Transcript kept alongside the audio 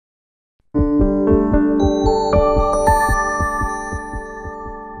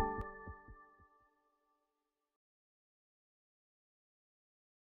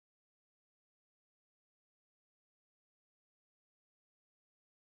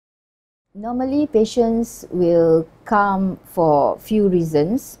Normally, patients will come for few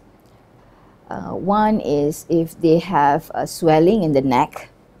reasons. One is if they have a swelling in the neck,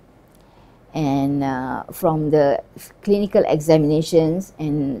 and from the clinical examinations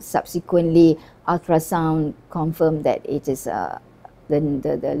and subsequently ultrasound confirm that it is the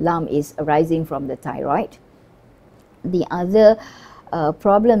lump is arising from the thyroid. The other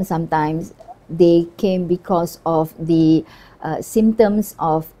problem sometimes they came because of the symptoms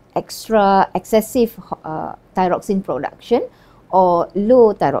of excessive thyroxine production or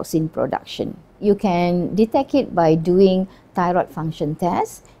low thyroxine production. You can detect it by doing thyroid function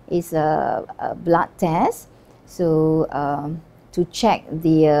test. It's a blood test, so to check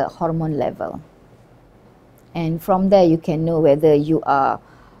the hormone level, and from there you can know whether you are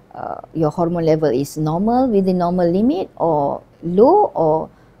your hormone level is normal, within normal limit, or low or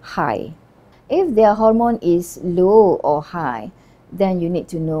high. If their hormone is low or high, then you need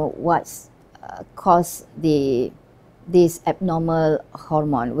to know what's caused this abnormal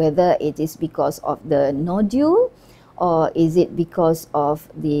hormone, whether it is because of the nodule, or is it because of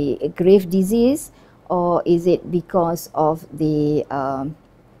the grave disease, or is it because of the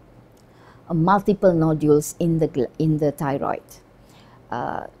multiple nodules in the thyroid.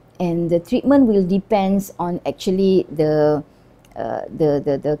 And the treatment will depends on actually the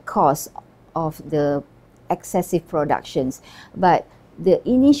cause of the excessive productions. But the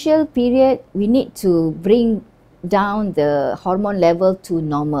initial period, we need to bring down the hormone level to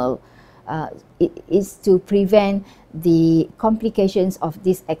normal. It is to prevent the complications of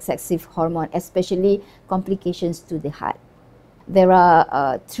this excessive hormone, especially complications to the heart. There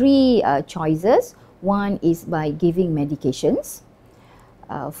are three choices. One is by giving medications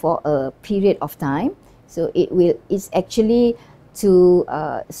for a period of time. So it's actually to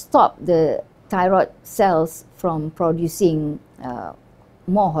stop the thyroid cells from producing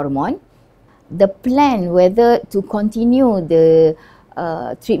more hormone. The plan whether to continue the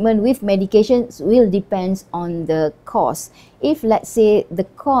treatment with medications will depend on the cause. If let's say the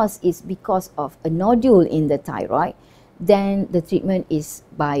cause is because of a nodule in the thyroid, then the treatment is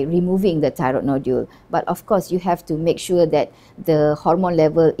by removing the thyroid nodule. But of course, you have to make sure that the hormone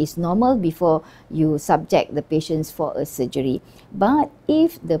level is normal before you subject the patients for a surgery. But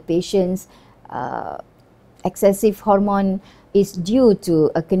if the patient's excessive hormone is due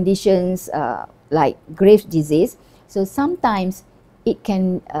to a conditions like grave disease, so sometimes it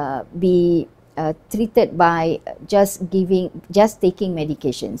can be treated by just taking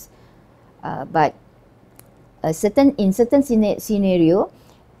medications. But in certain scenario,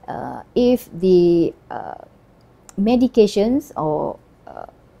 if the medications or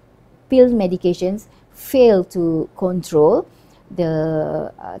pill medications fail to control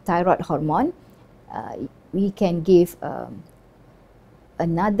the thyroid hormone, we can give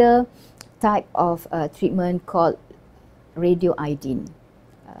another type of treatment called radioiodine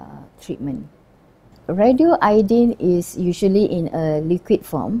treatment. Radioiodine is usually in a liquid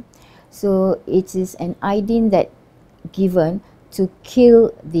form. So it is an iodine that given to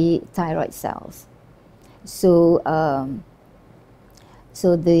kill the thyroid cells. So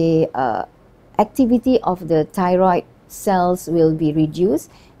the activity of the thyroid cells will be reduced,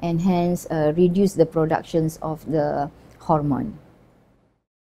 and hence reduce the productions of the hormone.